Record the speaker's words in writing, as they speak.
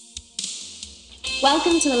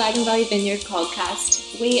Welcome to the Lagan Valley Vineyard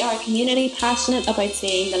podcast. We are a community passionate about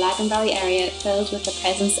seeing the Lagan Valley area filled with the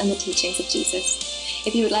presence and the teachings of Jesus.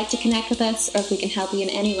 If you would like to connect with us or if we can help you in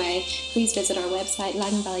any way, please visit our website,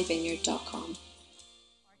 laganvalleyvineyard.com.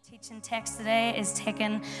 Our teaching text today is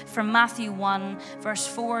taken from Matthew 1, verse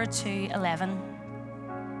 4 to 11.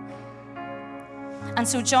 And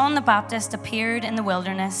so John the Baptist appeared in the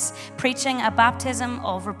wilderness, preaching a baptism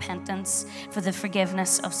of repentance for the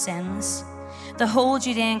forgiveness of sins. The whole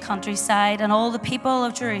Judean countryside and all the people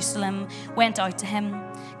of Jerusalem went out to him,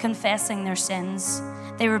 confessing their sins.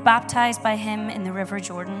 They were baptized by him in the river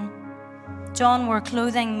Jordan. John wore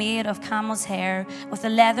clothing made of camel's hair with a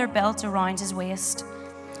leather belt around his waist,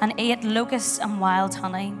 and ate locusts and wild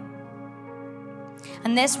honey.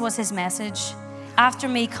 And this was his message: after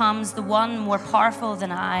me comes the one more powerful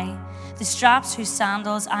than I, the straps whose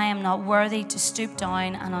sandals I am not worthy to stoop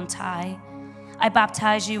down and untie. I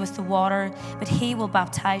baptize you with the water, but he will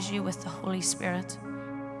baptize you with the Holy Spirit.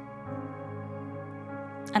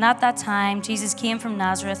 And at that time, Jesus came from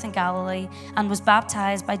Nazareth in Galilee and was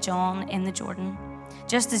baptized by John in the Jordan.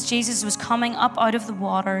 Just as Jesus was coming up out of the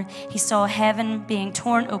water, he saw heaven being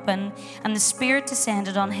torn open, and the Spirit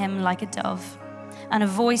descended on him like a dove. And a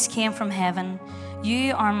voice came from heaven: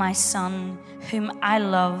 "You are my Son, whom I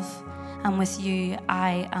love, and with you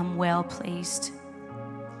I am well pleased."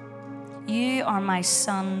 You are my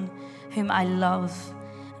Son, whom I love,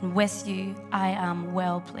 and with you I am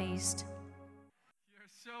well pleased. You're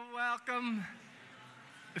so welcome.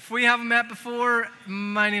 If we haven't met before,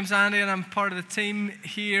 my name's Andy and I'm part of the team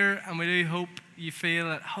here, and we do hope you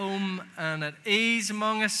feel at home and at ease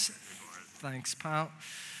among us. Thanks, pal.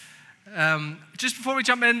 Just before we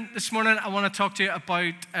jump in this morning, I want to talk to you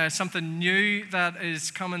about something new that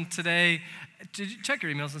is coming today. Did you check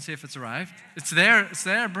your emails and see if it's arrived? It's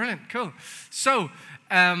there, brilliant, cool. So,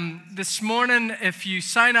 this morning, if you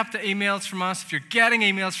sign up to emails from us, if you're getting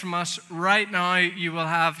emails from us right now, you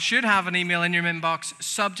should have an email in your inbox,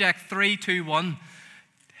 subject 321.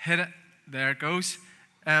 Hit it, there it goes.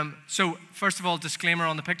 So, first of all, disclaimer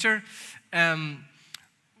on the picture.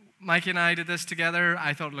 Mikey and I did this together.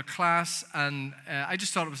 I thought it looked class, and I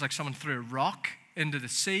just thought it was like someone threw a rock into the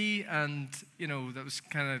sea, and that was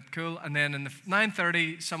kind of cool. And then in the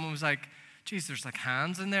 9:30, someone was like, "Geez, there's like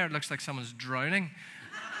hands in there. It looks like someone's drowning."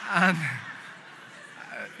 And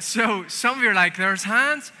so some of you are like, "There's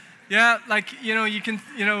hands?" Yeah, you can,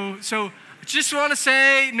 So I just want to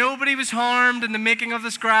say nobody was harmed in the making of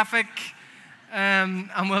this graphic,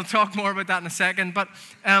 and we'll talk more about that in a second. But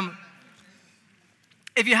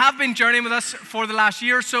if you have been journeying with us for the last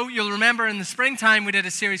year or so, you'll remember in the springtime we did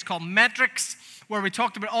a series called Metrics, where we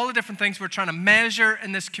talked about all the different things we're trying to measure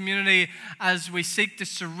in this community as we seek to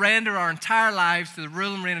surrender our entire lives to the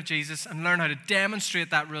rule and reign of Jesus and learn how to demonstrate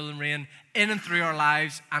that rule and reign in and through our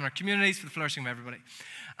lives and our communities for the flourishing of everybody.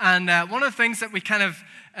 And one of the things that we kind of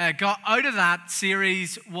got out of that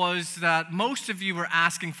series was that most of you were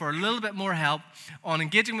asking for a little bit more help on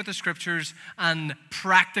engaging with the scriptures and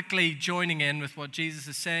practically joining in with what Jesus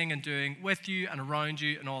is saying and doing with you and around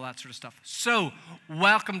you and all that sort of stuff. So,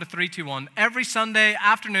 welcome to 321. Every Sunday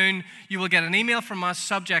afternoon, you will get an email from us,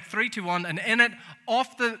 subject 321, and in it,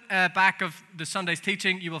 off the back of the Sunday's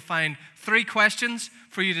teaching, you will find 3 questions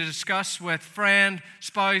for you to discuss with friend,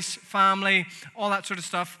 spouse, family, all that sort of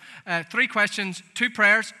stuff. 3 questions, 2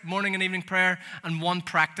 prayers, morning and evening prayer, and 1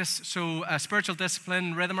 practice. So spiritual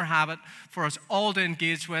discipline, rhythm or habit for us all to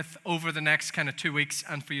engage with over the next kind of 2 weeks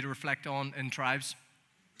and for you to reflect on in tribes.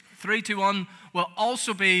 321 will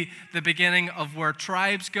also be the beginning of where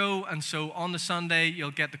tribes go, and so on the Sunday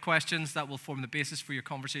you'll get the questions that will form the basis for your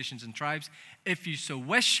conversations in tribes if you so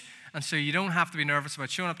wish, and so you don't have to be nervous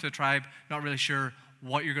about showing up to a tribe not really sure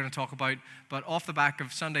what you're going to talk about, but off the back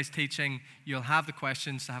of Sunday's teaching you'll have the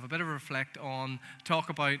questions to have a bit of a reflect on, talk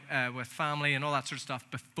about with family and all that sort of stuff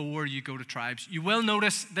before you go to tribes. You will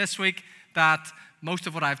notice this week that most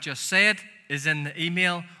of what I've just said is in the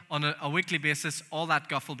email on a weekly basis. All that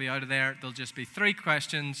guff will be out of there. There'll just be 3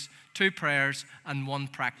 questions, 2 prayers, and 1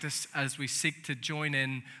 practice as we seek to join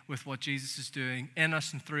in with what Jesus is doing in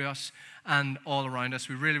us and through us and all around us.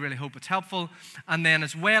 We really, really hope it's helpful. And then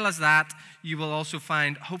as well as that, you will also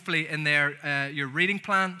find, hopefully in there, your reading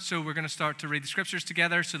plan. So we're going to start to read the scriptures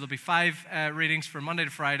together. So there'll be 5 readings from Monday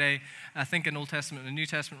to Friday. I think an Old Testament and a New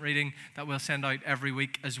Testament reading that we'll send out every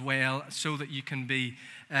week as well, so that you can be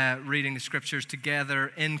reading the scriptures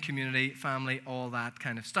together in community, family, all that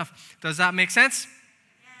kind of stuff. Does that make sense?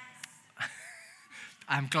 Yes.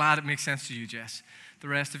 I'm glad it makes sense to you, Jess. The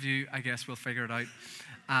rest of you, I guess, will figure it out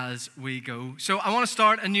as we go. So I want to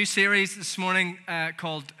start a new series this morning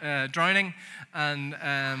called Drowning. And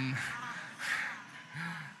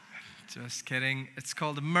Just kidding. It's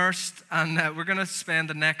called Immersed, and we're going to spend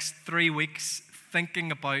the next 3 weeks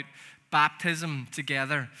thinking about baptism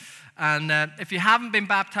together. And if you haven't been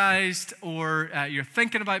baptized, or you're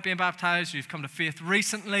thinking about being baptized, or you've come to faith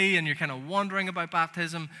recently and you're kind of wondering about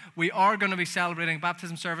baptism, we are going to be celebrating a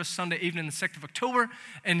baptism service Sunday evening, the 6th of October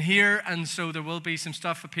in here. And so there will be some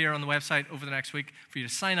stuff up here on the website over the next week for you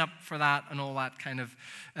to sign up for that and all that kind of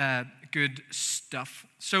good stuff.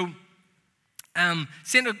 So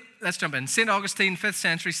let's jump in. St. Augustine, 5th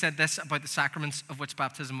century, said this about the sacraments of which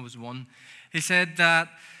baptism was one. He said that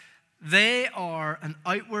they are an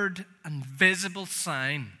outward and visible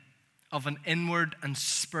sign of an inward and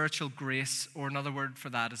spiritual grace, or another word for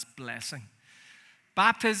that is blessing.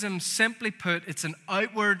 Baptism, simply put, it's an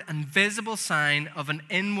outward and visible sign of an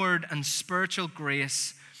inward and spiritual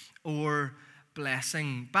grace or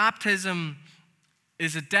blessing. Baptism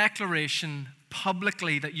is a declaration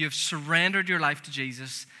publicly that you have surrendered your life to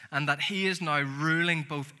Jesus and that He is now ruling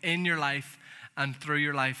both in your life and through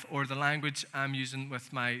your life. Or the language I'm using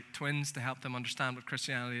with my twins to help them understand what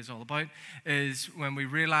Christianity is all about is when we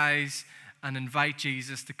realize and invite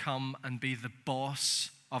Jesus to come and be the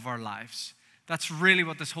boss of our lives. That's really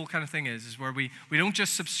what this whole kind of thing is where we don't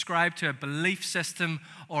just subscribe to a belief system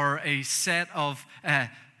or a set of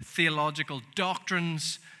theological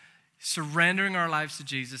doctrines. Surrendering our lives to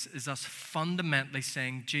Jesus is us fundamentally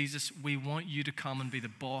saying, Jesus, we want you to come and be the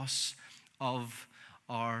boss of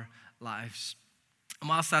our lives. And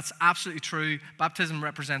whilst that's absolutely true, baptism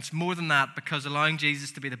represents more than that, because allowing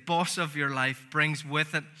Jesus to be the boss of your life brings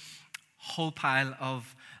with it a whole pile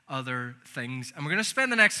of other things. And we're going to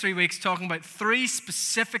spend the next 3 weeks talking about 3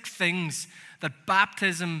 specific things that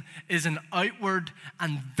baptism is an outward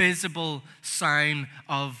and visible sign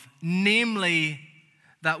of, namely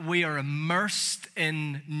that we are immersed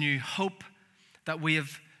in new hope, that we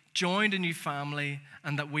have joined a new family,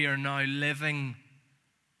 and that we are now living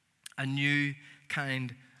a new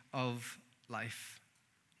kind of life.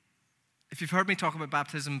 If you've heard me talk about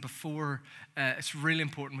baptism before, it's really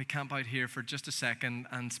important we camp out here for just a second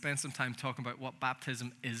and spend some time talking about what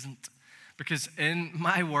baptism isn't. Because in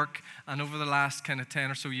my work, and over the last kind of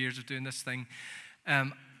 10 or so years of doing this thing,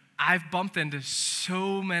 I've bumped into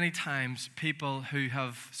so many times people who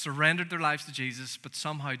have surrendered their lives to Jesus but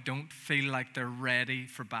somehow don't feel like they're ready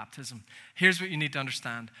for baptism. Here's what you need to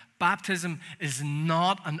understand. Baptism is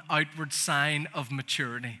not an outward sign of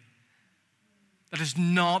maturity. That is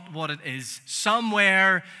not what it is.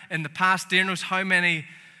 Somewhere in the past, dear knows how many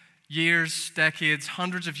years, decades,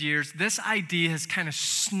 hundreds of years, this idea has kind of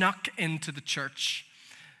snuck into the church.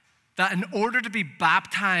 That in order to be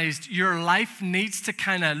baptized, your life needs to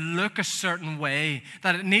kind of look a certain way.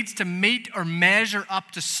 That it needs to meet or measure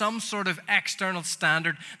up to some sort of external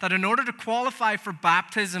standard. That in order to qualify for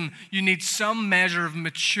baptism, you need some measure of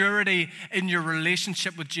maturity in your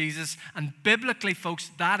relationship with Jesus. And biblically, folks,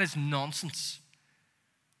 that is nonsense.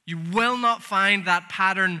 You will not find that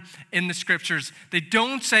pattern in the scriptures. They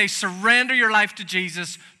don't say surrender your life to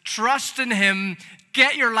Jesus, trust in Him,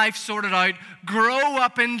 get your life sorted out, grow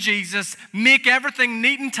up in Jesus, make everything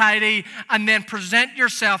neat and tidy, and then present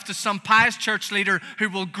yourself to some pious church leader who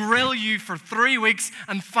will grill you for 3 weeks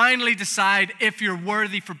and finally decide if you're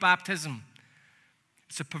worthy for baptism.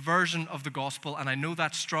 It's a perversion of the gospel, and I know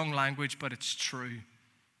that's strong language, but it's true.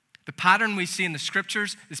 The pattern we see in the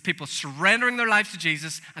scriptures is people surrendering their lives to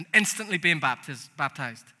Jesus and instantly being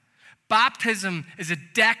baptized. Baptism is a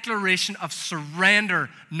declaration of surrender,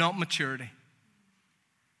 not maturity.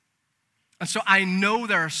 And so I know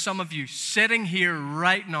there are some of you sitting here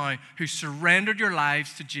right now who surrendered your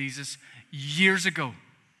lives to Jesus years ago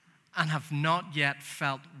and have not yet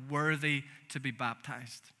felt worthy to be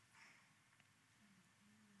baptized.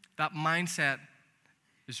 That mindset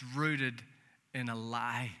is rooted in a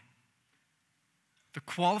lie. The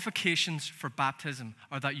qualifications for baptism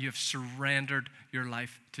are that you have surrendered your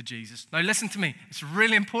life to Jesus. Now listen to me. It's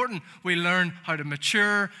really important we learn how to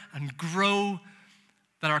mature and grow,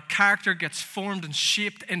 that our character gets formed and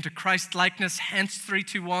shaped into Christ-likeness, hence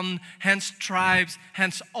 3-2-1, hence tribes,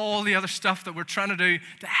 hence all the other stuff that we're trying to do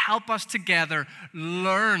to help us together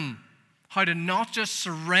learn how to not just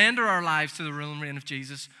surrender our lives to the rule and reign of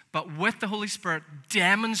Jesus, but with the Holy Spirit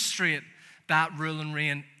demonstrate that rule and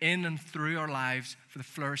reign in and through our lives for the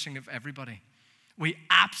flourishing of everybody. We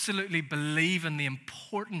absolutely believe in the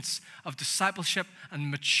importance of discipleship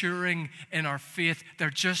and maturing in our faith. They're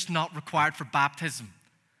just not required for baptism.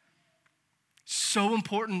 So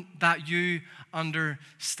important that you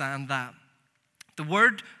understand that. The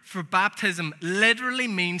word for baptism literally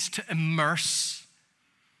means to immerse.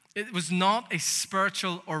 It was not a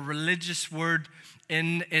spiritual or religious word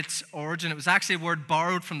in its origin. It was actually a word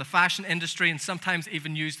borrowed from the fashion industry and sometimes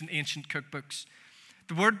even used in ancient cookbooks.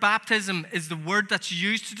 The word baptism is the word that's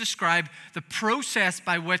used to describe the process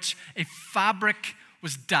by which a fabric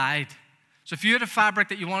was dyed. So if you had a fabric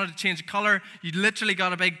that you wanted to change the color, you literally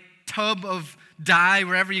got a big tub of dye,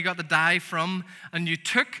 wherever you got the dye from, and you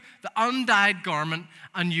took the undyed garment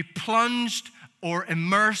and you plunged or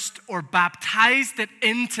immersed or baptized it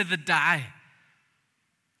into the dye.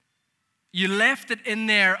 You left it in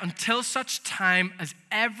there until such time as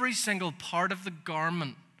every single part of the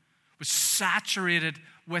garment was saturated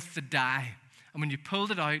with the dye. And when you pulled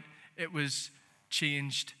it out, it was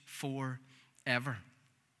changed forever.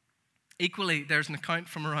 Equally, there's an account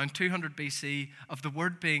from around 200 BC of the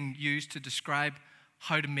word being used to describe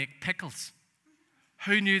how to make pickles.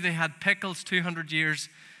 Who knew they had pickles 200 years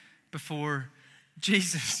before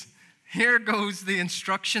Jesus? Here goes the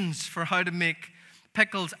instructions for how to make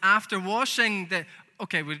pickles after washing the...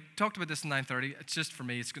 Okay, we talked about this in 9:30. It's just for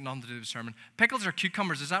me. It's got nothing to do with the sermon. Pickles are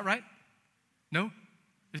cucumbers. Is that right? No?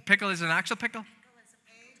 The pickle is an actual pickle?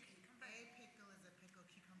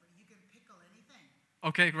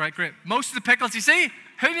 Okay, right, great. Most of the pickles, you see,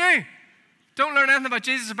 who knew? Don't learn anything about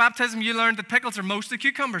Jesus or baptism. You learned that pickles are mostly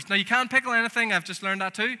cucumbers. Now, you can't pickle anything. I've just learned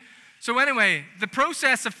that too. So anyway, the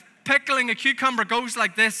process of pickling a cucumber goes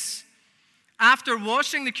like this. After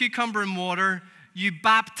washing the cucumber in water, you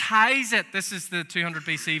baptize it. This is the 200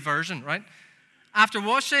 BC version, right? After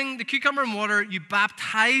washing the cucumber in water, you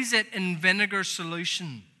baptize it in vinegar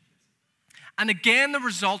solution. And again, the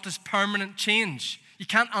result is permanent change. You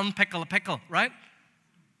can't unpickle a pickle, right?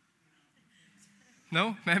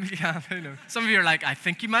 No? Maybe you can. Who knows? Some of you are like, I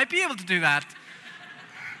think you might be able to do that.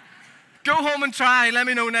 Go home and try. Let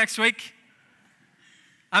me know next week.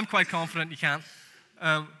 I'm quite confident you can.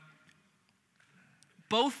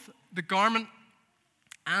 Both the garment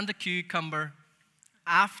and the cucumber,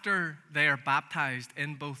 after they are baptized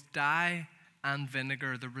in both dye and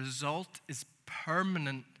vinegar, the result is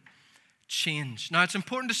permanent change. Now, it's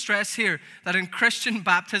important to stress here that in Christian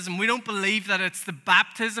baptism, we don't believe that it's the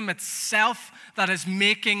baptism itself that is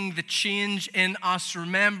making the change in us.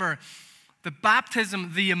 Remember, the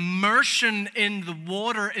baptism, the immersion in the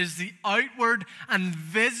water, is the outward and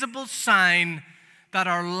visible sign that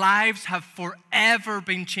our lives have forever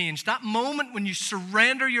been changed. That moment when you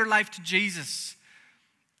surrender your life to Jesus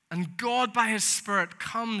and God by His Spirit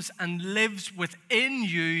comes and lives within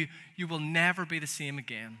you, you will never be the same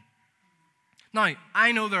again. Now,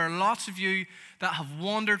 I know there are lots of you that have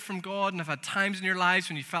wandered from God and have had times in your lives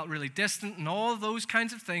when you felt really distant and all those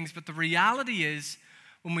kinds of things, but the reality is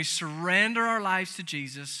when we surrender our lives to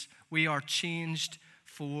Jesus, we are changed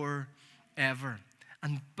forever.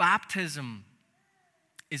 And baptism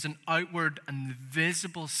is an outward and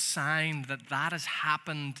visible sign that that has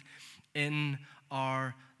happened in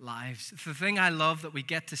our lives. The thing I love that we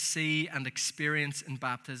get to see and experience in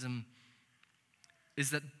baptism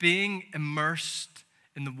is that being immersed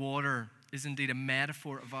in the water is indeed a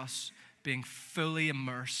metaphor of us being fully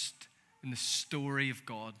immersed in the story of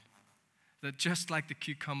God. That just like the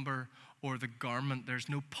cucumber or the garment, there's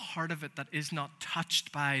no part of it that is not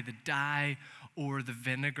touched by the dye or the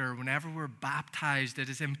vinegar. Whenever we're baptized, it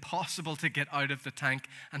is impossible to get out of the tank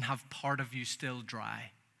and have part of you still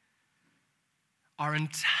dry. Our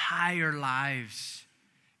entire lives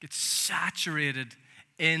get saturated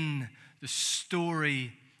in the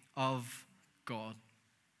story of God.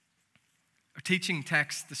 Our teaching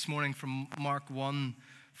text this morning from Mark 1,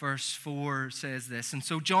 verse 4 says this, "And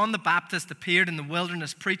so John the Baptist appeared in the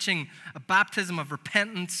wilderness preaching a baptism of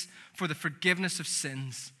repentance for the forgiveness of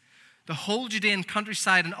sins. The whole Judean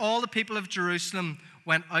countryside and all the people of Jerusalem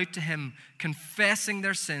went out to him, confessing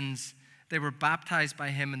their sins. They were baptized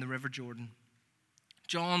by him in the river Jordan.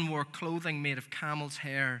 John wore clothing made of camel's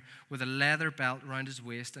hair with a leather belt around his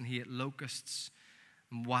waist, and he ate locusts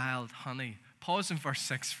and wild honey." Pause in verse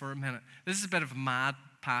 6 for a minute. This is a bit of a mad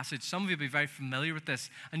passage. Some of you will be very familiar with this.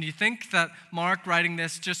 And you think that Mark writing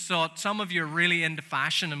this just thought some of you are really into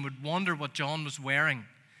fashion and would wonder what John was wearing.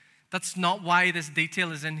 That's not why this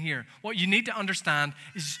detail is in here. What you need to understand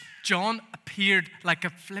is John appeared like a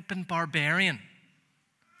flippin' barbarian.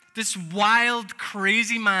 This wild,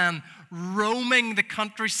 crazy man roaming the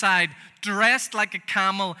countryside, dressed like a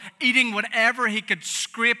camel, eating whatever he could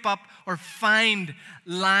scrape up or find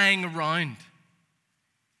lying around.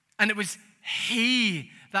 And it was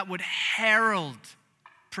he that would herald,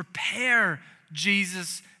 prepare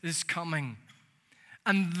Jesus is coming.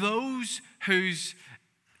 And those whose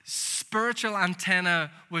spiritual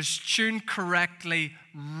antenna was tuned correctly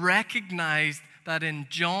recognized that in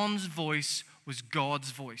John's voice was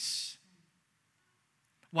God's voice.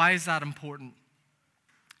 Why is that important?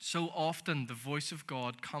 So often the voice of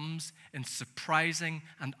God comes in surprising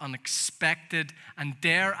and unexpected, and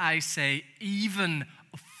dare I say, even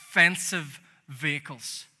offensive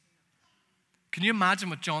vehicles. Can you imagine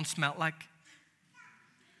what John smelled like?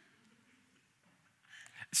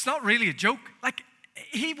 It's not really a joke. Like,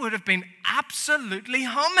 he would have been absolutely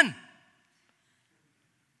humming.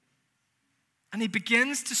 And he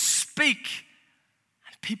begins to speak,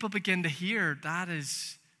 and people begin to hear, that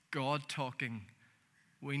is God talking.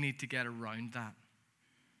 We need to get around that.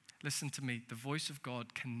 Listen to me, the voice of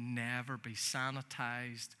God can never be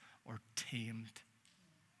sanitized or tamed.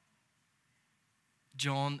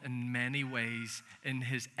 John, in many ways, in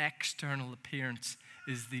his external appearance,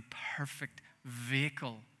 is the perfect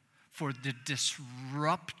vehicle for the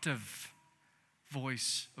disruptive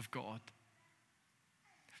voice of God.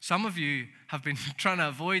 Some of you have been trying to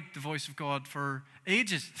avoid the voice of God for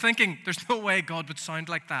ages, thinking there's no way God would sound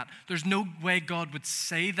like that. There's no way God would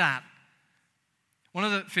say that. One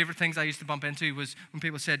of the favorite things I used to bump into was when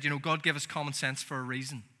people said, God gave us common sense for a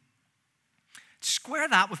reason. Square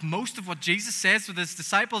that with most of what Jesus says with his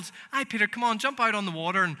disciples. Hi, Peter, come on, jump out on the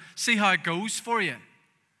water and see how it goes for you.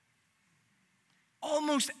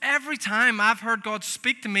 Almost every time I've heard God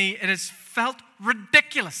speak to me, it has felt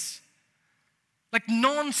ridiculous. Like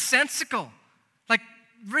nonsensical. Like,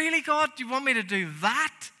 really, God, do you want me to do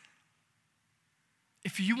that?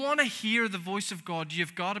 If you want to hear the voice of God,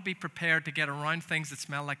 you've got to be prepared to get around things that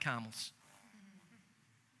smell like camels.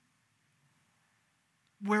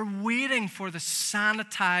 We're waiting for the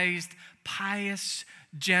sanitized, pious,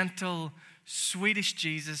 gentle, Swedish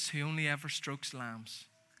Jesus who only ever strokes lambs.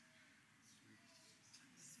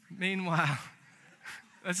 Meanwhile,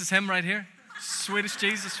 this is him right here. Swedish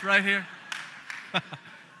Jesus right here.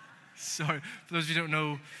 Sorry, for those of you who don't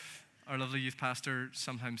know, our lovely youth pastor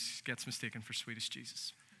sometimes gets mistaken for Swedish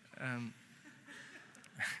Jesus.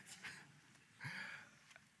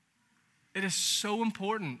 It is so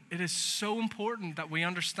important. It is so important that we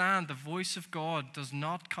understand the voice of God does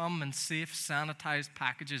not come in safe, sanitized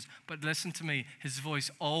packages. But listen to me, his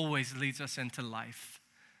voice always leads us into life.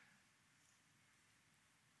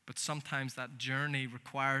 But sometimes that journey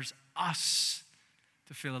requires us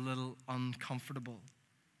to feel a little uncomfortable.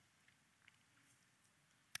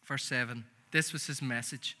 Verse 7, this was his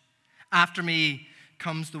message. After me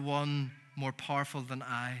comes the one more powerful than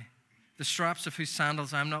I, the straps of whose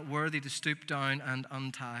sandals I am not worthy to stoop down and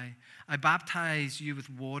untie. I baptize you with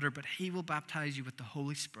water, but he will baptize you with the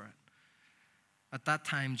Holy Spirit. At that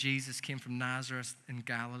time, Jesus came from Nazareth in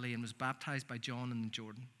Galilee and was baptized by John in the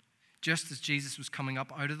Jordan. Just as Jesus was coming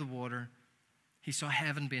up out of the water, he saw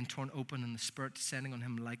heaven being torn open and the Spirit descending on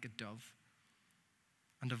him like a dove.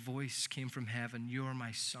 And a voice came from heaven, "You are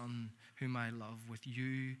my Son, whom I love. With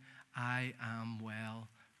you I am well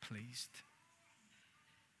pleased."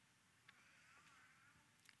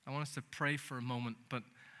 I want us to pray for a moment, but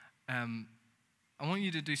I want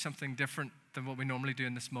you to do something different than what we normally do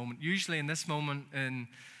in this moment. Usually in this moment in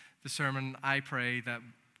the sermon, I pray that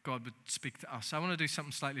God would speak to us. I want to do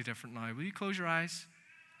something slightly different now. Will you close your eyes?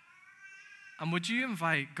 And would you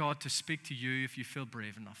invite God to speak to you if you feel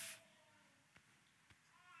brave enough?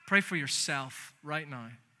 Pray for yourself right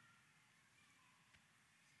now.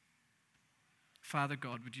 Father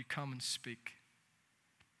God, would you come and speak?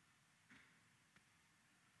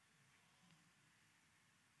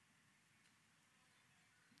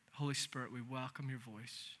 Holy Spirit, we welcome your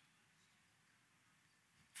voice.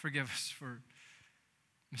 Forgive us for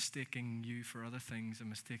mistaking you for other things and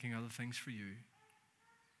mistaking other things for you.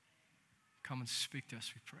 Come and speak to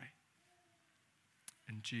us, we pray.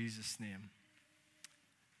 In Jesus' name,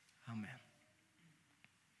 amen.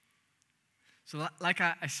 So like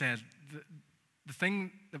I said, the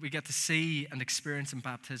thing that we get to see and experience in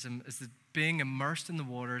baptism is that being immersed in the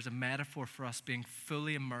water is a metaphor for us being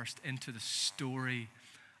fully immersed into the story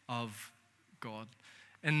of God.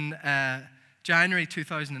 In January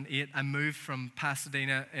 2008, I moved from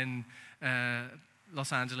Pasadena in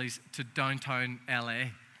Los Angeles to downtown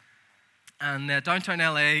LA. And downtown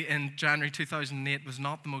LA in January 2008 was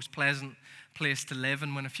not the most pleasant place to live.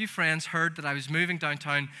 And when a few friends heard that I was moving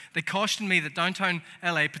downtown, they cautioned me that downtown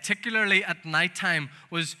LA, particularly at nighttime,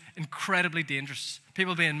 was incredibly dangerous.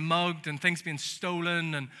 People being mugged and things being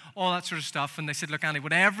stolen and all that sort of stuff. And they said, look, Andy,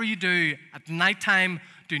 whatever you do at nighttime,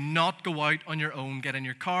 do not go out on your own. Get in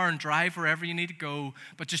your car and drive wherever you need to go,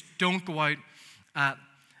 but just don't go out at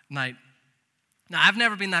night. Now, I've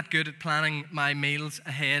never been that good at planning my meals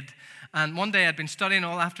ahead. And one day I'd been studying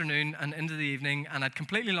all afternoon and into the evening, and I'd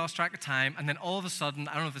completely lost track of time. And then all of a sudden,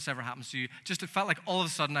 I don't know if this ever happens to you, just it felt like all of a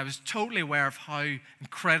sudden I was totally aware of how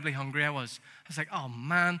incredibly hungry I was. I was like, oh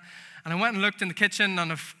man. And I went and looked in the kitchen,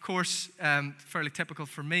 and of course, fairly typical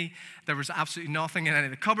for me, there was absolutely nothing in any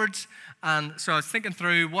of the cupboards. And so I was thinking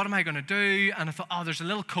through, what am I going to do? And I thought, oh, there's a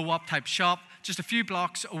little co-op type shop just a few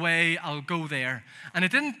blocks away. I'll go there. And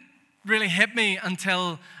it didn't really hit me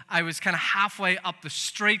until I was kind of halfway up the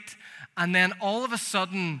street. And then all of a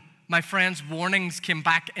sudden, my friend's warnings came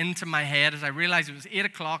back into my head as I realized it was 8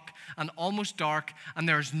 o'clock and almost dark, and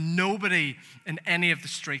there's nobody in any of the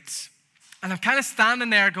streets. And I'm kind of standing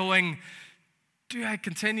there going, do I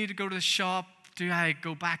continue to go to the shop? Do I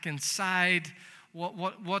go back inside?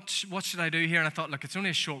 What should I do here? And I thought, look, it's only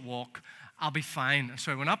a short walk. I'll be fine.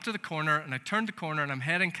 So I went up to the corner, and I turned the corner, and I'm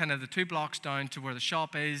heading kind of the 2 blocks down to where the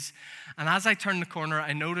shop is. And as I turned the corner,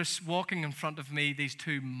 I noticed walking in front of me these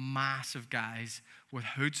 2 massive guys with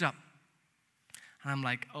hoods up. And I'm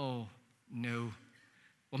like, oh, no.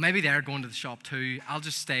 Well, maybe they're going to the shop too. I'll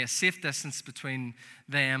just stay a safe distance between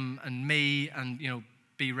them and me and,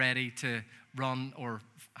 be ready to run or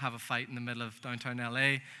have a fight in the middle of downtown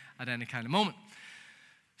LA at any kind of moment.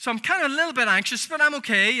 So I'm kind of a little bit anxious, but I'm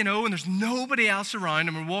okay, and there's nobody else around,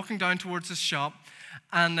 and we're walking down towards the shop.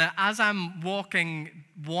 And as I'm walking,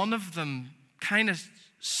 one of them kind of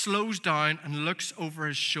slows down and looks over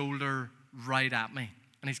his shoulder right at me.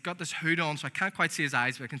 And he's got this hood on, so I can't quite see his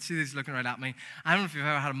eyes, but I can see that he's looking right at me. I don't know if you've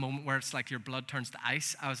ever had a moment where it's like your blood turns to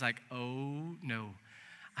ice. I was like, oh, no.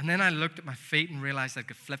 And then I looked at my feet and realized I'd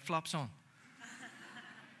got flip-flops on.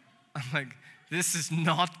 I'm like, this is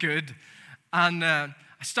not good. And I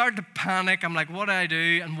started to panic. I'm like, what do I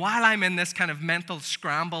do? And while I'm in this kind of mental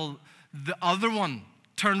scramble, the other one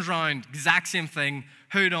turns around, exact same thing,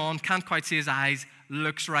 hood on, can't quite see his eyes,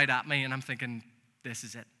 looks right at me, and I'm thinking, this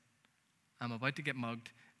is it. I'm about to get mugged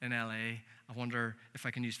in LA. I wonder if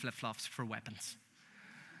I can use flip-flops for weapons.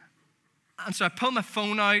 And so I pull my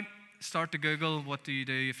phone out, start to Google, what do you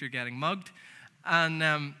do if you're getting mugged?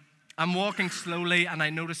 And I'm walking slowly, and I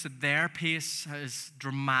notice that their pace has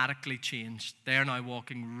dramatically changed. They're now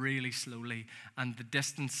walking really slowly, and the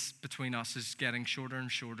distance between us is getting shorter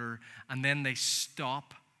and shorter. And then they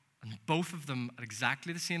stop, and both of them at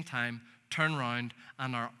exactly the same time turn around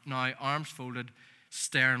and are now arms folded,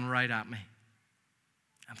 staring right at me.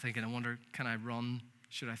 I'm thinking, I wonder, can I run?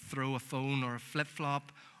 Should I throw a phone or a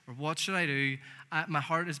flip-flop? Or what should I do? My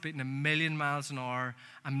heart is beating 1,000,000 miles an hour.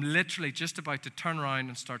 I'm literally just about to turn around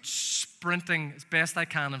and start sprinting as best I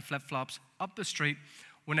can in flip-flops up the street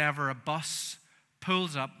whenever a bus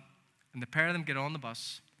pulls up, and the pair of them get on the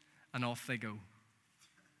bus, and off they go.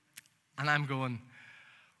 And I'm going,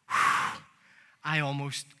 whew, I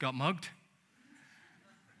almost got mugged.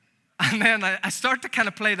 And then I start to kind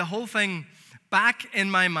of play the whole thing back in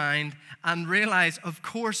my mind and realize, of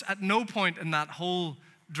course, at no point in that whole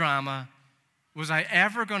drama was I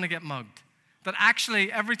ever going to get mugged. That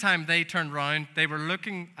actually, every time they turned around, they were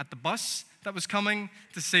looking at the bus that was coming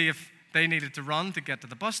to see if they needed to run to get to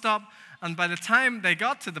the bus stop. And by the time they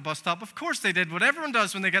got to the bus stop, of course they did what everyone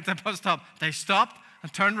does when they get to the bus stop. They stopped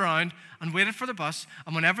and turned around and waited for the bus.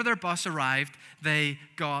 And whenever their bus arrived, they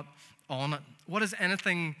got on it. What is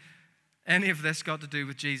any of this got to do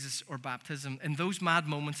with Jesus or baptism? In those mad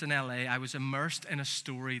moments in LA, I was immersed in a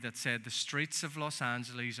story that said the streets of Los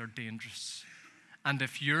Angeles are dangerous. And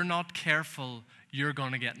if you're not careful, you're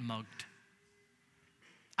going to get mugged.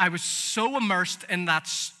 I was so immersed in that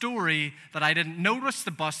story that I didn't notice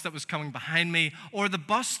the bus that was coming behind me or the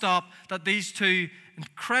bus stop that these 2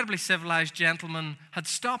 incredibly civilized gentlemen had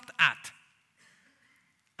stopped at.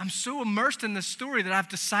 I'm so immersed in this story that I've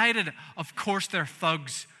decided, of course, they're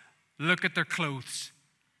thugs. Look at their clothes.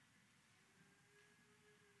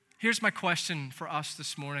 Here's my question for us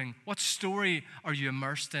this morning. What story are you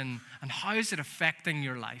immersed in, and how is it affecting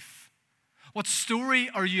your life? What story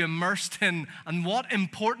are you immersed in, and what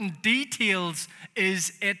important details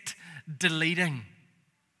is it deleting?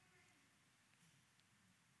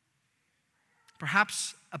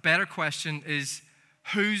 Perhaps a better question is,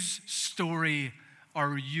 whose story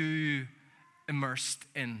are you immersed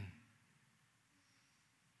in?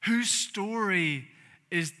 Whose story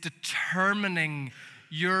is determining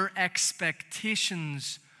your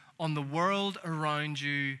expectations on the world around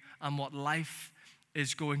you and what life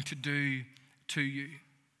is going to do to you?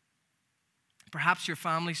 Perhaps your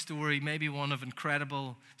family story may be one of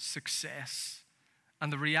incredible success.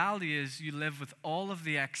 And the reality is you live with all of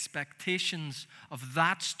the expectations of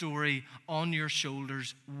that story on your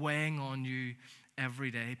shoulders, weighing on you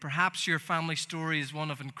every day. Perhaps your family story is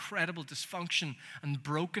one of incredible dysfunction and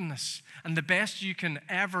brokenness. And the best you can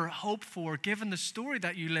ever hope for, given the story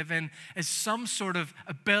that you live in, is some sort of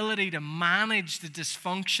ability to manage the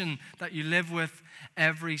dysfunction that you live with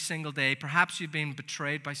every single day. Perhaps you've been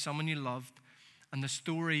betrayed by someone you loved, And the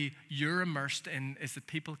story you're immersed in is that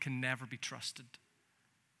people can never be trusted.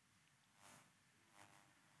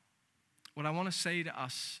 What I want to say to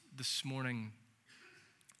us this morning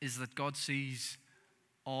is that God sees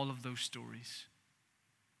all of those stories.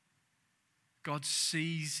 God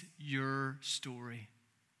sees your story.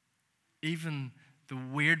 Even the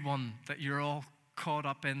weird one that you're all caught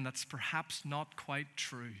up in that's perhaps not quite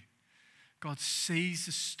true. God sees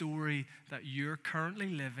the story that you're currently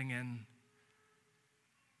living in.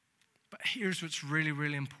 But here's what's really,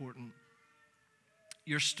 really important.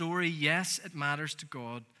 Your story, yes, it matters to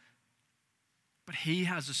God, but He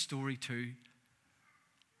has a story too.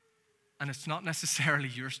 And it's not necessarily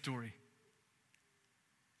your story.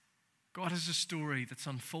 God has a story that's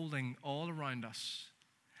unfolding all around us.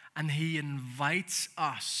 And He invites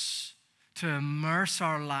us to immerse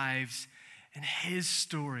our lives in His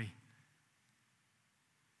story.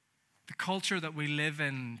 The culture that we live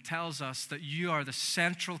in tells us that you are the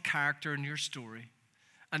central character in your story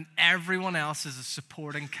and everyone else is a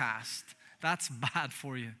supporting cast. That's bad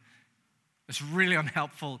for you. It's really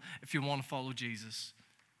unhelpful if you want to follow Jesus.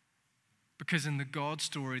 Because in the God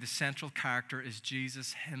story, the central character is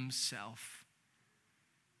Jesus Himself.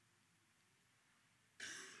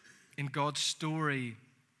 In God's story,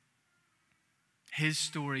 His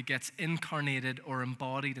story gets incarnated or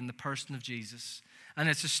embodied in the person of Jesus. And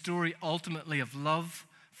it's a story ultimately of love,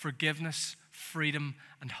 forgiveness, freedom,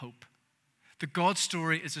 and hope. The God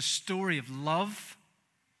story is a story of love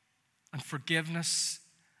and forgiveness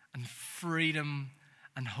and freedom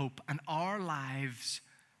and hope. And our lives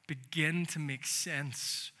begin to make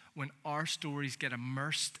sense when our stories get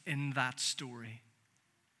immersed in that story.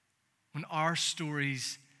 When our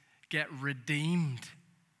stories get redeemed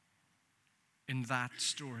in that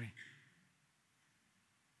story.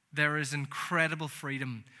 There is incredible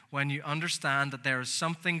freedom when you understand that there is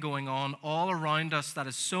something going on all around us that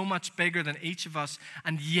is so much bigger than each of us,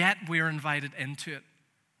 and yet we're invited into it.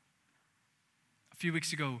 A few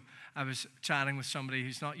weeks ago, I was chatting with somebody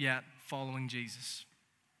who's not yet following Jesus.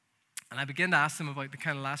 And I began to ask them about the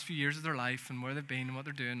kind of last few years of their life and where they've been and what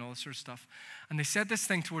they're doing, all this sort of stuff. And they said this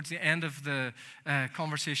thing towards the end of the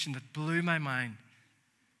conversation that blew my mind.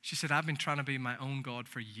 She said, I've been trying to be my own God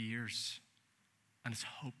for years. And it's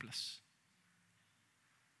hopeless.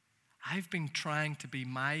 I've been trying to be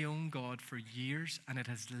my own God for years, and it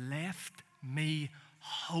has left me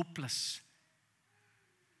hopeless.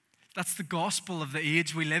 That's the gospel of the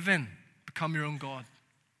age we live in. Become your own God.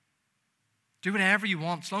 Do whatever you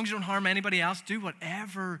want. As long as you don't harm anybody else, do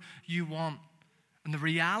whatever you want. And the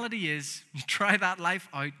reality is, you try that life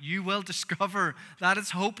out, you will discover that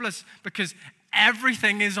it's hopeless because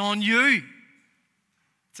everything is on you.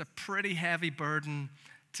 It's a pretty heavy burden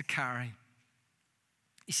to carry.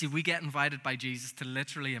 You see, we get invited by Jesus to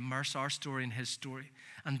literally immerse our story in His story.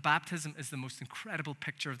 And baptism is the most incredible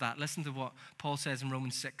picture of that. Listen to what Paul says in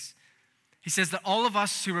Romans 6. He says that all of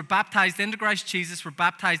us who were baptized into Christ Jesus were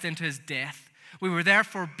baptized into His death. We were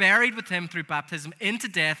therefore buried with Him through baptism into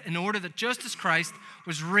death, in order that just as Christ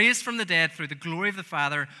was raised from the dead through the glory of the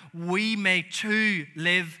Father, we may too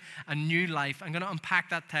live a new life. I'm going to unpack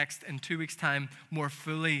that text in 2 weeks' time more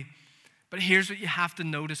fully. But here's what you have to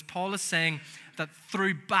notice. Paul is saying that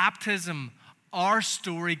through baptism, our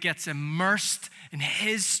story gets immersed in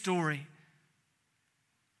His story.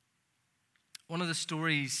 One of the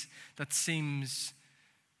stories that seems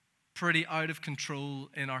pretty out of control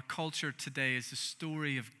in our culture today is the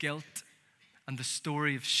story of guilt and the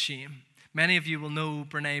story of shame. Many of you will know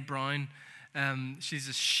Brene Brown. She's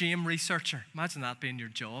a shame researcher. Imagine that being your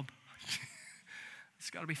job. It's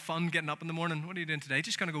got to be fun getting up in the morning. What are you doing today?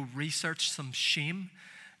 Just going to go research some shame.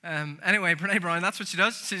 Anyway, Brene Brown, that's what she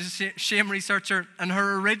does. She's a shame researcher. And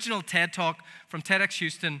her original TED Talk from TEDx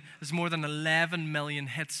Houston has more than 11 million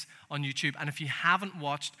hits on YouTube. And if you haven't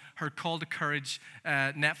watched her Call to Courage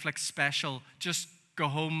Netflix special, just go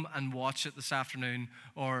home and watch it this afternoon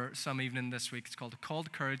or some evening this week. It's called A Call to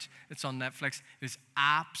Courage. It's on Netflix. It is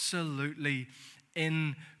absolutely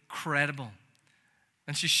incredible.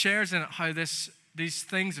 And she shares in it how these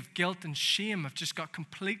things of guilt and shame have just got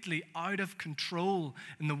completely out of control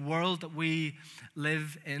in the world that we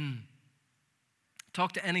live in.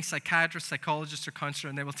 Talk to any psychiatrist, psychologist, or counselor,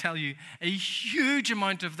 and they will tell you a huge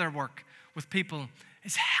amount of their work with people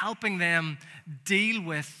is helping them deal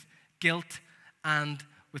with guilt and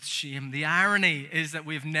with shame. The irony is that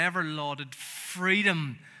we've never lauded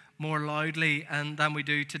freedom more loudly than we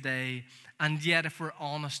do today. And yet, if we're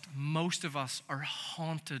honest, most of us are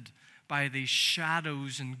haunted by these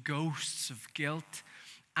shadows and ghosts of guilt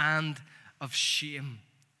and of shame.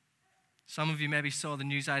 Some of you maybe saw the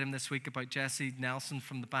news item this week about Jesse Nelson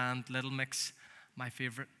from the band Little Mix my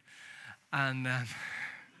favorite. And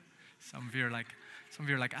some of you are like,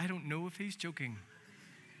 I don't know if he's joking.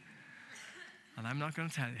 And I'm not going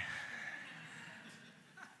to tell you.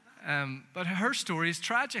 But her story is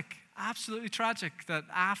tragic, absolutely tragic, that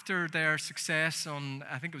after their success on,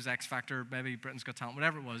 I think it was X Factor, maybe Britain's Got Talent,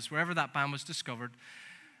 whatever it was, wherever that band was discovered,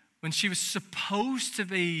 when she was supposed to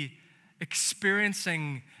be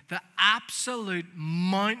experiencing the absolute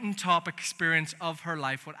mountaintop experience of her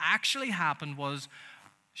life, what actually happened was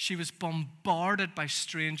she was bombarded by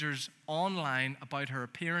strangers online about her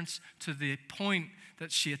appearance to the point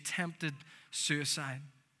that she attempted suicide.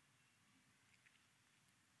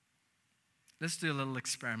 Let's do a little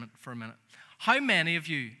experiment for a minute. How many of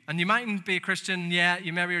you, and you mightn't be a Christian yet,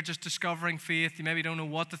 you maybe are just discovering faith, you maybe don't know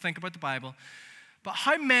what to think about the Bible, but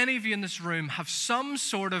how many of you in this room have some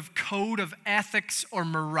sort of code of ethics or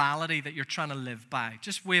morality that you're trying to live by?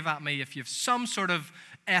 Just wave at me if you have some sort of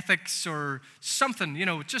ethics or something,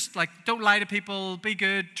 just like don't lie to people, be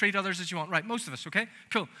good, treat others as you want. Right, most of us, okay?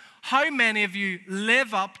 Cool. How many of you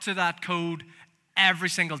live up to that code every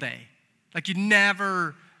single day? Like you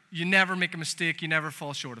never make a mistake, you never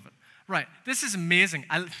fall short of it. Right, this is amazing.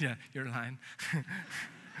 Yeah, you're lying.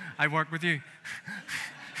 I work with you.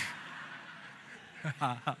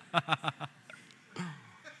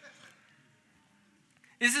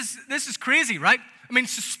 This is crazy, right? I mean,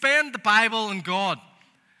 suspend the Bible and God.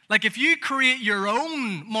 Like if you create your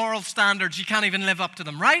own moral standards, you can't even live up to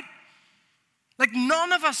them, right? Like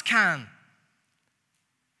none of us can.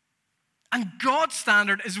 And God's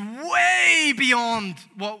standard is way beyond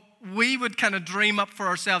what we would kind of dream up for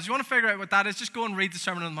ourselves. You want to figure out what that is? Just go and read the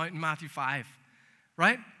Sermon on the Mount in Matthew 5,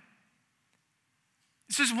 right?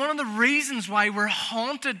 This is one of the reasons why we're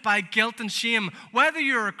haunted by guilt and shame. Whether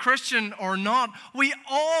you're a Christian or not, we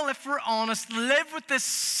all, if we're honest, live with this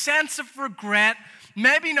sense of regret,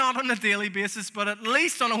 maybe not on a daily basis, but at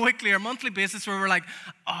least on a weekly or monthly basis where we're like,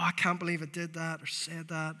 oh, I can't believe I did that or said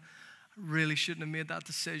that. I really shouldn't have made that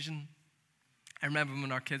decision. I remember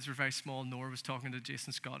when our kids were very small, Nora was talking to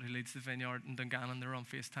Jason Scott, who leads the vineyard in Dungannon. They were on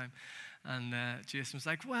FaceTime. And Jason was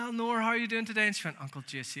like, well, Nora, how are you doing today? And she went, Uncle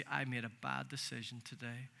JC, I made a bad decision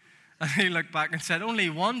today. And he looked back and said, only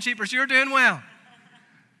one, jeepers, you're doing well.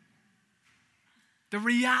 The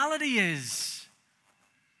reality is,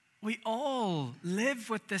 we all live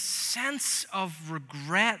with this sense of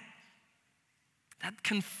regret that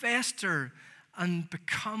can fester and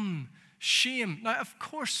become shame. Now, of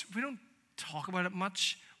course, we don't talk about it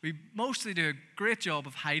much. We mostly do a great job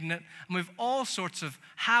of hiding it. And we have all sorts of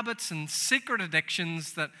habits and secret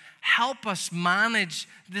addictions that help us manage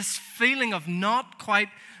this feeling of not quite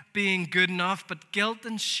being good enough, but guilt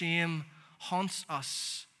and shame haunts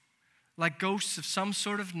us like ghosts of some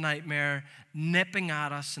sort of nightmare nipping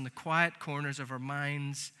at us in the quiet corners of our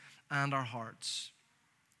minds and our hearts.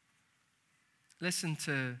 Listen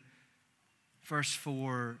to verse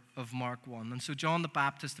 4 of Mark 1. And so John the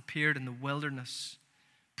Baptist appeared in the wilderness,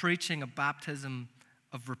 preaching a baptism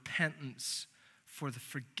of repentance for the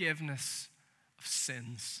forgiveness of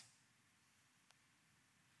sins.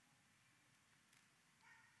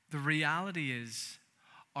 The reality is,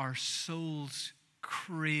 our souls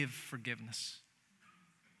crave forgiveness.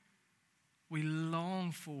 We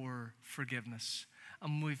long for forgiveness,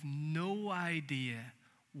 and we've no idea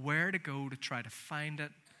where to go to try to find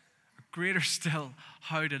it, or greater still,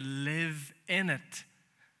 how to live in it.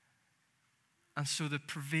 And so the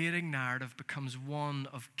pervading narrative becomes one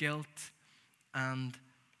of guilt and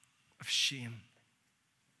of shame.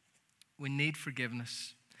 We need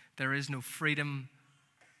forgiveness. There is no freedom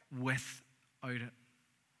without it.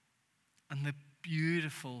 And the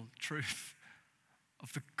beautiful truth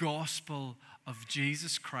of the gospel of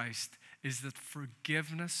Jesus Christ is that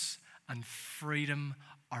forgiveness and freedom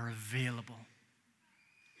are available.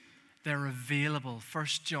 They're available. 1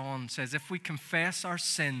 John says, if we confess our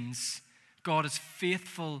sins, God is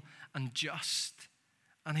faithful and just,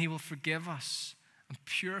 and he will forgive us and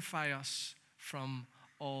purify us from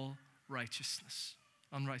all unrighteousness.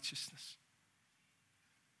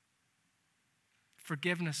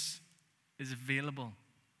 Forgiveness is available,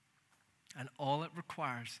 and all it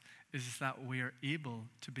requires is that we are able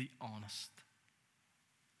to be honest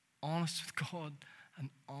with God and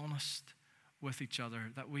honest with each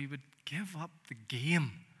other, that we would give up the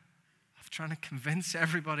game of trying to convince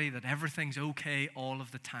everybody that everything's okay all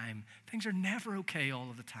of the time. Things are never okay all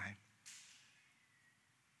of the time.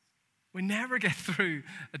 We never get through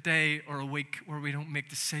a day or a week where we don't make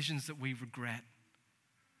decisions that we regret.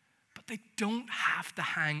 But they don't have to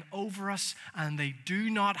hang over us, and they do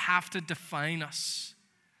not have to define us.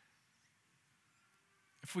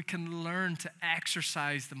 if we can learn to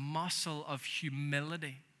exercise the muscle of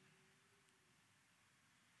humility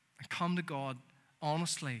and come to God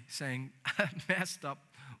honestly saying, I messed up,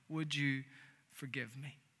 would you forgive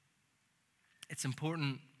me? It's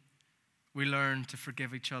important we learn to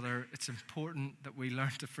forgive each other. It's important that we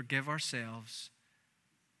learn to forgive ourselves.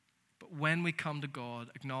 But when we come to God,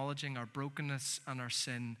 acknowledging our brokenness and our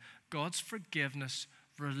sin, God's forgiveness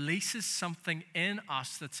releases something in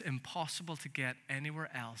us that's impossible to get anywhere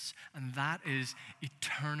else, and that is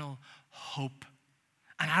eternal hope.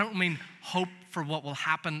 And I don't mean hope for what will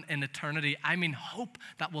happen in eternity. I mean hope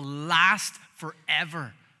that will last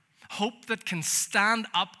forever. Hope that can stand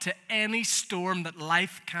up to any storm that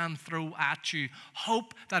life can throw at you.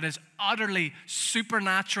 Hope that is utterly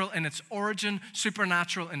supernatural in its origin,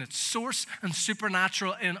 supernatural in its source, and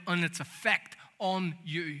supernatural in its effect on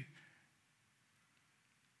you.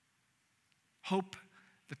 Hope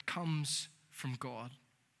that comes from God.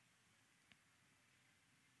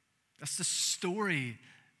 That's the story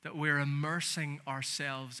that we're immersing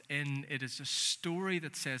ourselves in. It is a story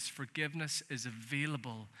that says forgiveness is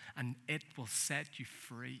available and it will set you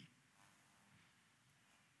free.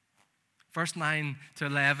 Verse 9 to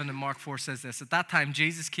 11 in Mark 4 says this: At that time,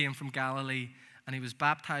 Jesus came from Galilee and he was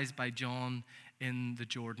baptized by John in the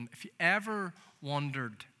Jordan. If you ever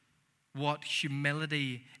wondered what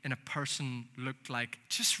humility in a person looked like,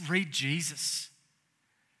 just read Jesus.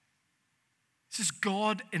 This is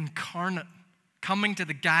God incarnate coming to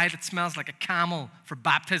the guy that smells like a camel for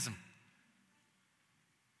baptism.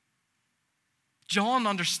 John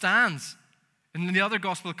understands. In the other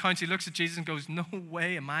gospel accounts, he looks at Jesus and goes, no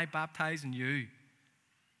way am I baptizing you.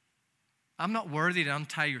 I'm not worthy to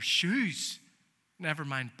untie your shoes, never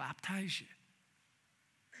mind baptize you.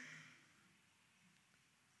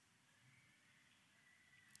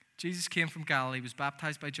 Jesus came from Galilee, was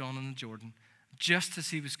baptized by John in the Jordan. Just as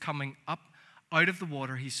he was coming up out of the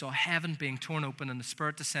water, he saw heaven being torn open and the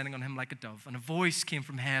Spirit descending on him like a dove. And a voice came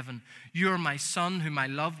from heaven, you are my Son, whom I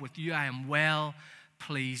love. With you I am well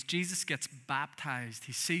pleased. Jesus gets baptized.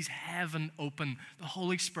 He sees heaven open, the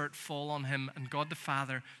Holy Spirit fall on him, and God the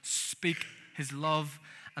Father speak his love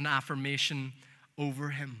and affirmation over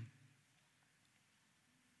him.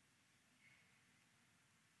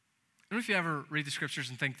 I don't know if you ever read the scriptures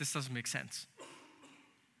and think this doesn't make sense.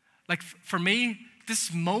 Like for me,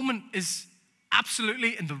 this moment is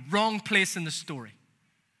absolutely in the wrong place in the story,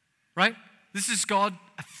 right? This is God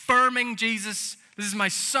affirming Jesus. This is my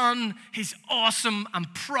Son. He's awesome. I'm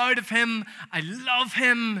proud of him. I love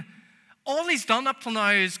him. All he's done up till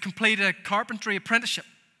now is complete a carpentry apprenticeship.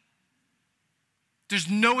 There's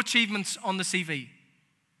no achievements on the CV.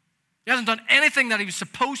 He hasn't done anything that he was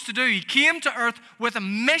supposed to do. He came to earth with a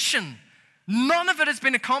mission. None of it has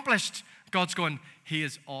been accomplished. God's going, he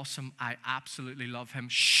is awesome. I absolutely love him.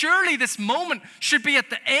 Surely this moment should be at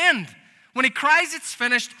the end. When he cries it's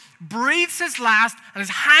finished, breathes his last, and is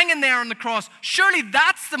hanging there on the cross. Surely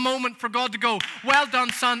that's the moment for God to go, well done,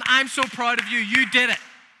 son. I'm so proud of you. You did it.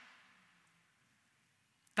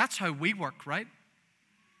 That's how we work, right?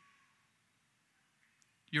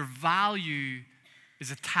 Your value is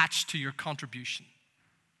attached to your contribution.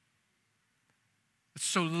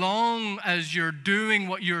 So long as you're doing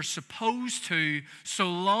what you're supposed to, so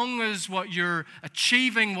long as what you're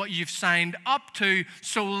achieving, what you've signed up to,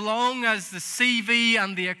 so long as the CV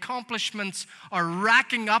and the accomplishments are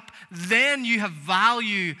racking up, then you have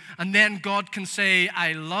value, and then God can say,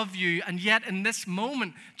 I love you. And yet in this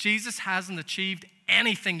moment, Jesus hasn't achieved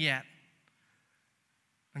anything yet.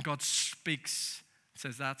 And God speaks,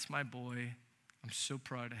 says, that's my boy. I'm so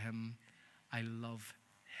proud of him. I love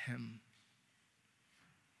him.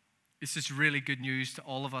 This is really good news to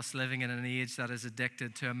all of us living in an age that is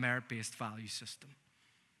addicted to a merit-based value system.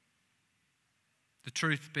 The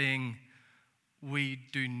truth being, we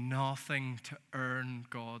do nothing to earn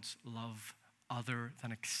God's love other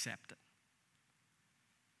than accept it.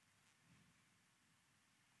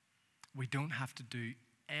 We don't have to do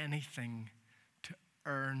anything to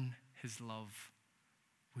earn his love.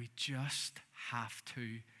 We just have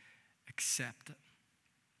to accept it.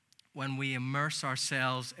 When we immerse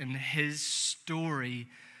ourselves in his story,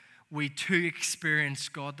 we too experience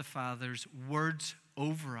God the Father's words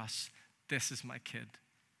over us. This is my kid,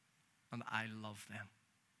 and I love them.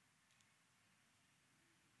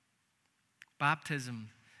 Baptism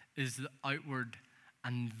is the outward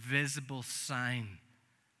and visible sign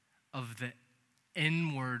of the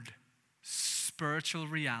inward spiritual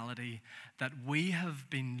reality that we have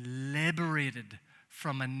been liberated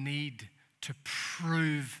from a need to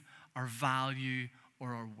prove our value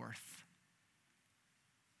or our worth.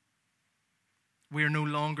 We are no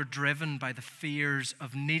longer driven by the fears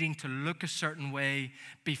of needing to look a certain way,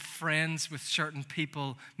 be friends with certain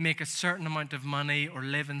people, make a certain amount of money, or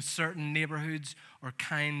live in certain neighborhoods or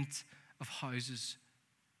kinds of houses.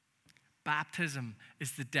 Baptism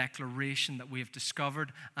is the declaration that we have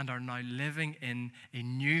discovered and are now living in a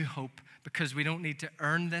new hope, because we don't need to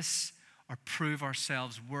earn this or prove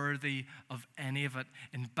ourselves worthy of any of it.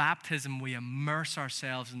 In baptism, we immerse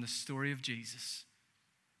ourselves in the story of Jesus.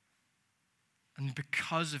 And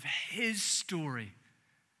because of his story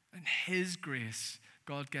and his grace,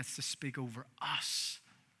 God gets to speak over us.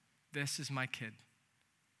 This is my kid.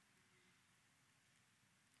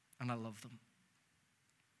 And I love them.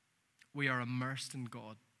 We are immersed in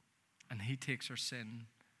God, and he takes our sin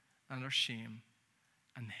and our shame,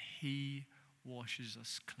 and he washes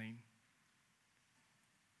us clean.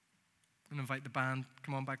 And invite the band.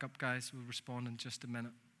 Come on back up, guys. We'll respond in just a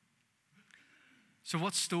minute. So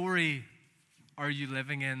what story are you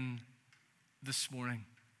living in this morning?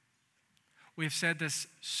 We have said this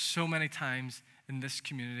so many times in this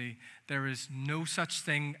community. There is no such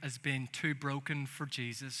thing as being too broken for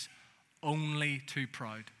Jesus, only too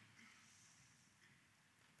proud.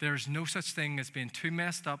 There is no such thing as being too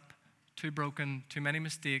messed up, too broken, too many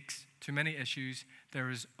mistakes, too many issues. There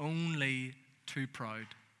is only too proud.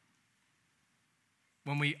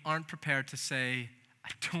 When we aren't prepared to say, I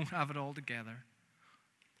don't have it all together.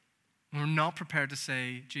 We're not prepared to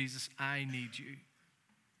say, Jesus, I need you.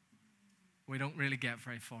 We don't really get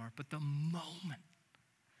very far. But the moment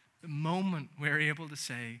we're able to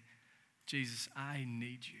say, Jesus, I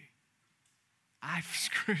need you. I've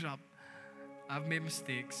screwed up. I've made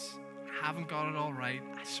mistakes. I haven't got it all right.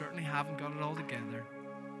 I certainly haven't got it all together.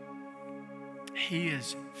 He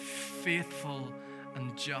is faithful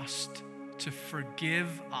and just to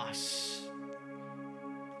forgive us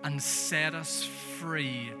and set us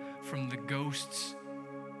free from the ghosts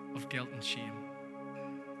of guilt and shame.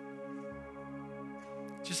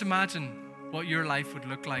 Just imagine what your life would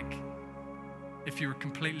look like if you were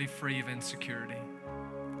completely free of insecurity,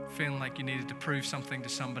 feeling like you needed to prove something to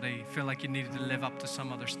somebody, feel like you needed to live up to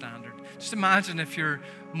some other standard. Just imagine if your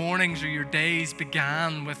mornings or your days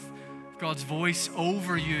began with God's voice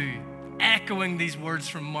over you, echoing these words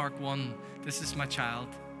from Mark 1. This is my child.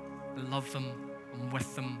 I love them. I'm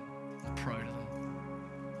with them. I'm proud of them.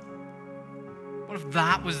 What if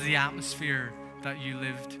that was the atmosphere that you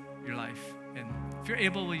lived your life in? If you're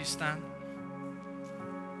able, will you stand?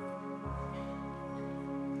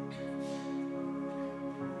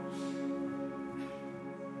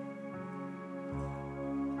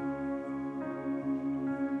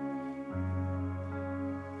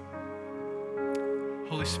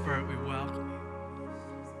 Holy Spirit, we welcome you.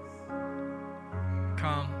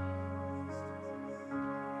 Come.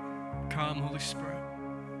 Come, Holy Spirit.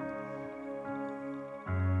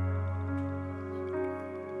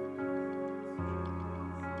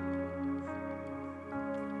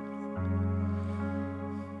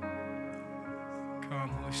 Come,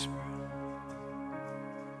 Holy Spirit.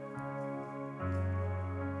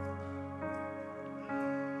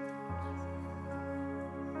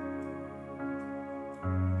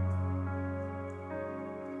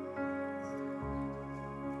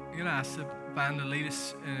 I'm going to ask the band to lead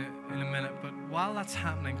us in a minute, but while that's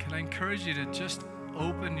happening, can I encourage you to just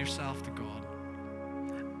open yourself to God?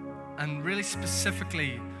 And really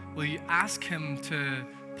specifically, will you ask him to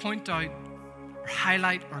point out or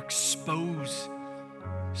highlight or expose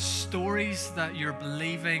stories that you're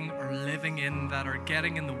believing or living in that are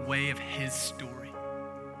getting in the way of his story?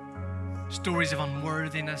 Stories of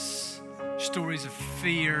unworthiness, stories of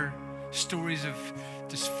fear, stories of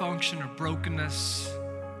dysfunction or brokenness,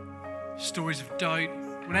 stories of doubt,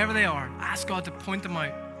 whatever they are. Ask God to point them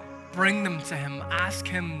out. Bring them to him. Ask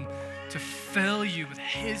him to fill you with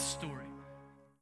his story.